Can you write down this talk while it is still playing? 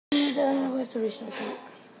have to restart it.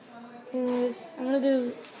 Anyways, I'm gonna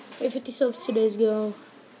do 50 subs 2 days ago,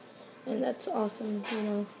 and that's awesome,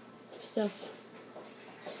 stuff.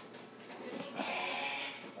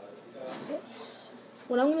 So,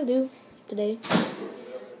 what I'm gonna do today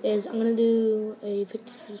is I'm gonna do a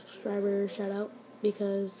 50 subscriber shout out,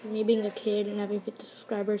 because me being a kid and having 50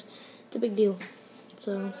 subscribers, it's a big deal.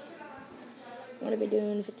 So I'm gonna be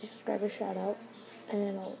doing a 50 subscriber shout out,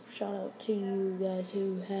 and I'll shout out to you guys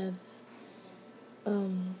who have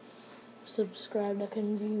subscribed. I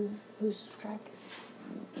couldn't view who subscribed.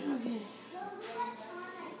 Okay.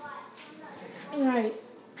 Alright.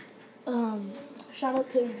 Shout out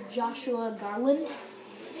to Joshua Garland.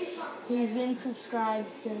 He's been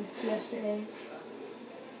subscribed since yesterday.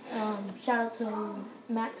 Shout out to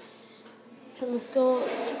Max Cholico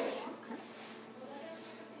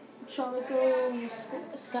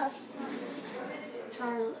Scott.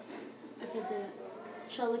 I can't say that.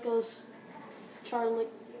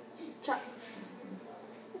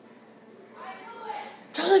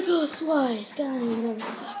 Charlicos Wise. I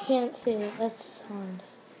can't say it. That's hard.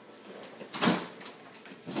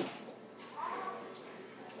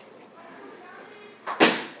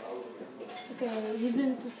 Okay, he's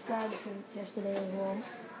been subscribed since yesterday as well,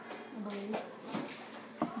 I believe.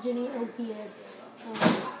 Jenny LPS.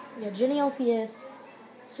 Jenny LPS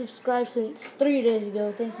subscribed since 3 days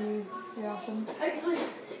ago. Thank you. You're awesome.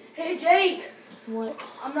 Hey, Jake. What?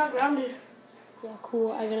 I'm not grounded. Yeah,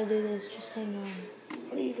 cool. I gotta do this. Just hang on.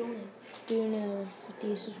 What are you doing? Doing a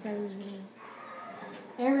 50 subscribers video.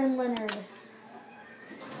 Aaron Leonard.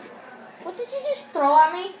 What did you just throw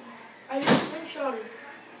at me? I just screenshotted.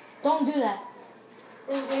 Don't do that.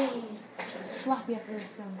 Wait. Slap you after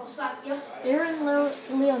this one. I'll slap you. Aaron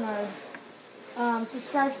Leonard.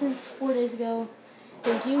 Subscribed since 4 days ago.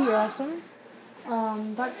 Thank you. You're awesome.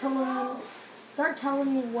 Dark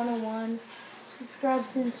Talon 101. Subscribed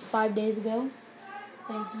since 5 days ago.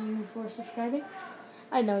 Thank you for subscribing.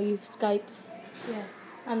 I know you, Skype. Yeah.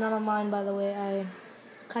 I'm not online, by the way. I'm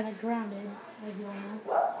kind of grounded, as you all know.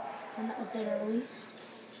 I'm not updated or released.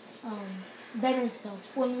 Better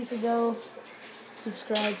stuff. 1 week ago.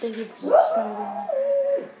 Subscribe. Thank you for subscribing.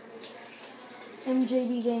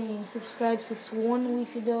 MJD Gaming. Subscribed since 1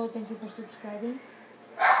 week ago. Thank you for subscribing.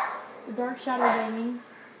 The Dark Shadow Gaming.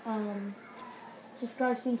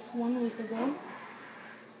 Subscribed since 1 week ago.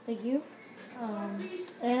 Thank you.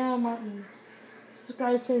 Anna Martins.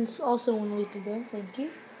 Subscribed since also 1 week ago. Thank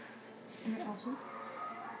you. You're awesome.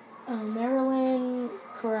 Marilyn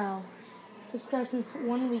Corral. Subscribed since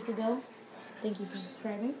 1 week ago. Thank you for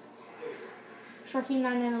subscribing.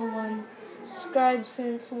 Sharky9901. Subscribed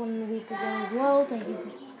since 1 week ago as well. Thank you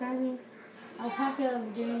for subscribing. Alpaca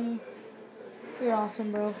of Game. You're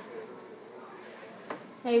awesome, bro.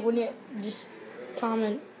 Hey, when you just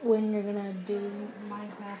comment when you're gonna do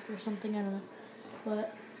Minecraft or something, I don't know.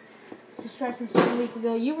 But subscribed since 1 week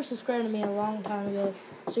ago. You were subscribed to me a long time ago,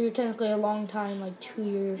 so you're technically a long time, like 2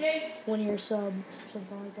 year, 1 year sub,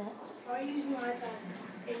 something like that. Why are you using my iPad?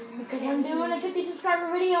 Because I'm doing a 50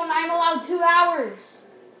 subscriber video and I'm allowed 2 hours.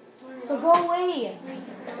 So go away. No,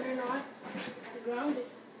 you're not. You're grounded.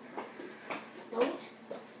 Don't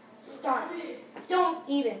start. Don't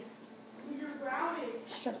even. You're grounded.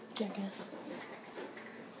 Shut up, jackass.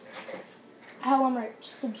 Helen Rich,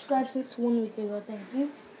 subscribed since 1 week ago. Thank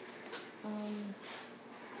you.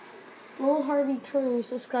 Lil Harvey Crew,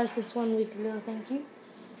 subscribed since 1 week ago. Thank you.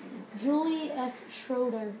 Julie S.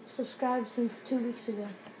 Schroeder, subscribed since 2 weeks ago.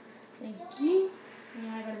 Thank you.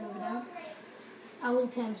 Yeah, I gotta move it down. Ali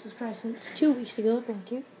Tam, subscribed since 2 weeks ago.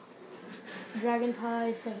 Thank you. Dragon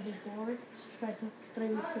Pie 74, subscribed since 3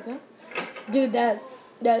 weeks ago. Dude, that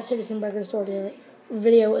Citizen Burger Store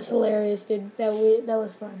video was hilarious, dude. That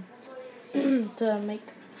was fun to make.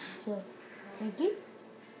 So, thank you.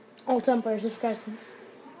 All Templar, subscribed since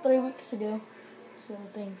 3 weeks ago. So,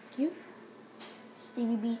 thank you.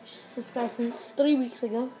 Stevie Beach, subscribed since 3 weeks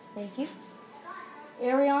ago. Thank you.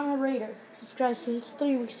 Ariana Raider, subscribed since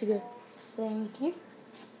 3 weeks ago. Thank you.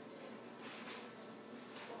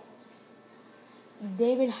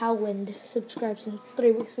 David Howland, subscribed since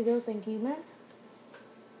 3 weeks ago. Thank you, man.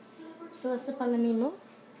 Celeste Palomino.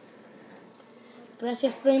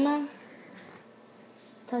 Gracias, prima.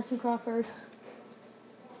 Tyson Crawford.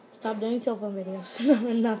 Stop doing cell phone videos.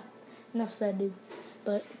 enough said, dude.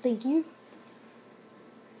 But thank you.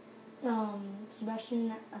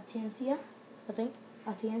 Sebastian Atencia, I think.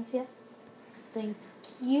 Atencia. Thank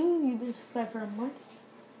you. You've been subscribed for a month.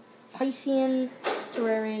 Piscean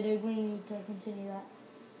Terraria, dude. We need to continue that.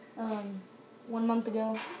 1 month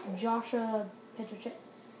ago, Joshua Petracek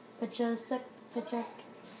or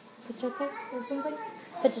something.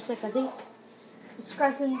 Petracek, I think.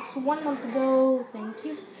 Subscribed since 1 month ago. Thank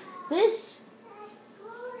you. This,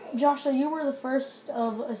 Joshua, you were the first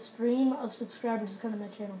of a stream of subscribers to come to my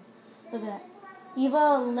channel. Look at that.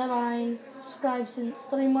 Eva Levine, subscribed since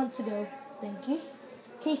 3 months ago. Thank you.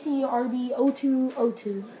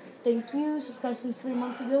 KCRB0202. Thank you. Subscribed since 3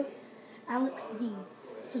 months ago. Alex D.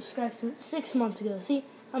 Subscribed since 6 months ago. See,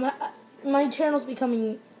 my channel's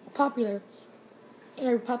becoming popular.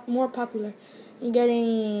 Or more popular. I'm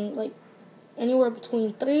getting like anywhere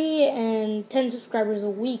between 3 and 10 subscribers a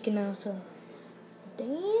week now. So,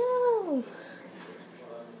 damn.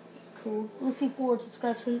 Cool. Lucy Ford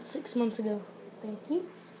subscribed since 6 months ago. Thank you.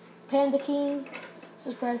 Panda King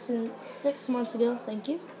subscribed since 6 months ago. Thank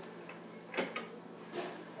you.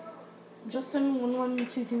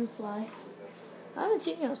 Justin1122 Fly. I haven't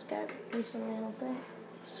seen you on Skype recently, I don't think.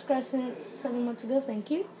 Subscribed since 7 months ago. Thank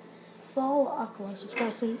you. Fall Aqua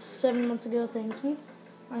subscribed since 7 months ago. Thank you.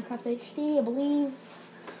 Minecraft HD, I believe.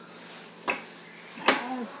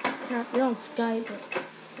 You're on Skype, but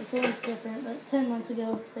the thing's different. But 10 months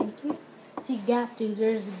ago. Thank you. See Gap, dude.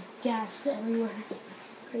 There's gaps everywhere.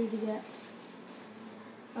 Crazy gaps.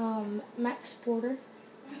 Max Porter,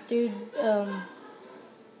 dude.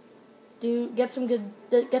 Get some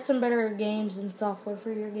better games and software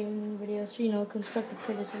for your gaming videos. You know, constructive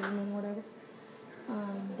criticism and whatever.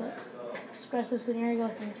 But subscribed since 1 year ago.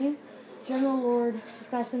 Thank you. General Lord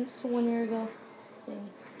subscribed since 1 year ago.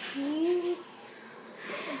 Thank you.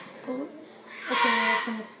 Okay, that's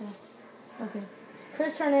the next one. Okay.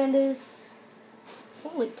 Chris Hernandez.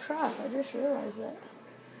 Holy crap, I just realized that.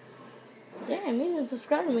 Damn, he didn't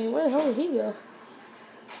subscribe to me. Where the hell did he go?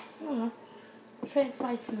 I don't know. Trent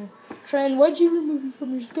Feisman. Trent, why'd you remove me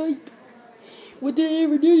from your Skype? What did I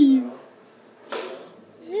ever do to you?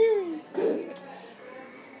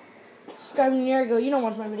 Subscribed a year ago. You don't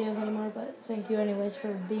watch my videos anymore, but thank you anyways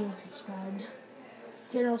for being subscribed.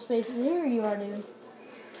 General Spaces, here you are, dude.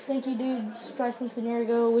 Thank you, dude. Subscribed since a year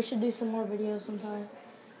ago. We should do some more videos sometime.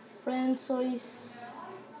 Francois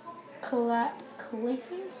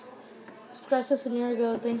Classes. Subscribed since a year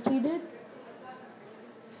ago. Thank you, dude.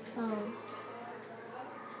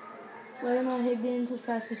 Letterman Higdon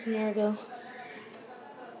subscribed since a year ago.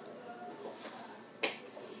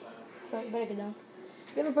 Sorry, better get down.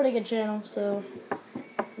 You have a pretty good channel, so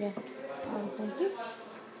yeah. Thank you.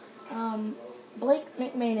 Blake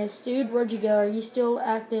McManus, dude, where'd you go? Are you still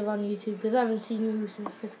active on YouTube? Because I haven't seen you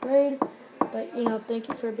since 5th grade. But, you know, thank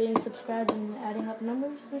you for being subscribed and adding up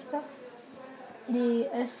numbers and stuff. The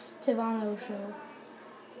Estevano Show.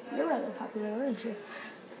 You're rather popular, aren't you?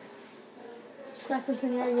 Subscribed since a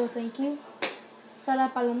year ago, thank you. Sara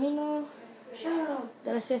Palomino. Shoutout.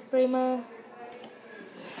 Gracias, prima.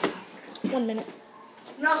 1 minute.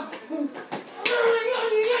 No.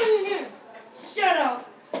 Shut up.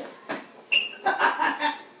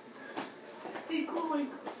 Be cool.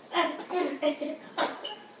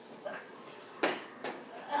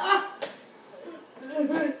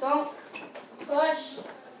 Don't push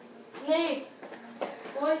me.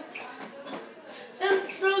 Boy.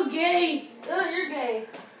 That's so gay. Oh, you're gay.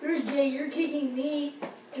 You're gay. You're kicking me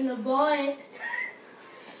in the butt.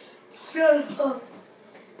 Shut up.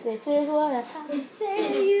 This is what I have to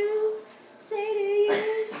say to you. Say to you.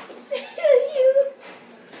 Say to you.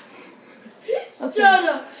 Okay. Shut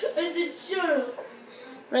up. I said shut up.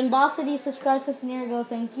 Rainbosity subscribed since a year ago.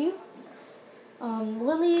 Thank you.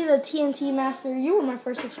 Lily, the TNT Master. You were my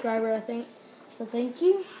first subscriber, I think. So thank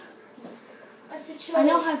you. I said shut I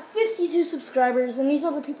now up. have 52 subscribers, and these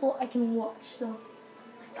are the people I can watch. So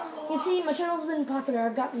you can see my channel's been popular.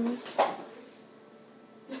 I've gotten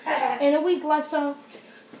in a week lifetime.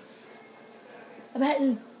 I've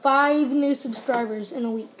had 5 new subscribers in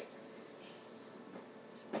a week.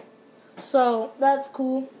 So that's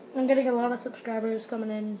cool. I'm getting a lot of subscribers coming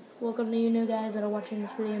in. Welcome to you new guys that are watching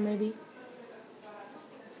this video, maybe.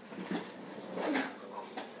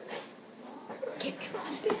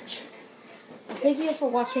 Thank you for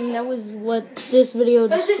watching. That was what this video I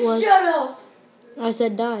just said was. shut up. I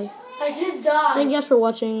said die. I said die. Thank you guys for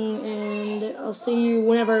watching, and I'll see you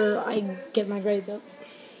whenever I get my grades up.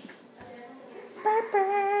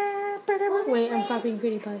 Wait, I'm copying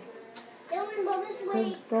PewDiePie.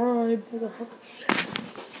 Subscribe. Who the fuck?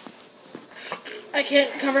 I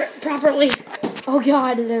can't cover it properly. Oh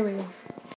god, there we go.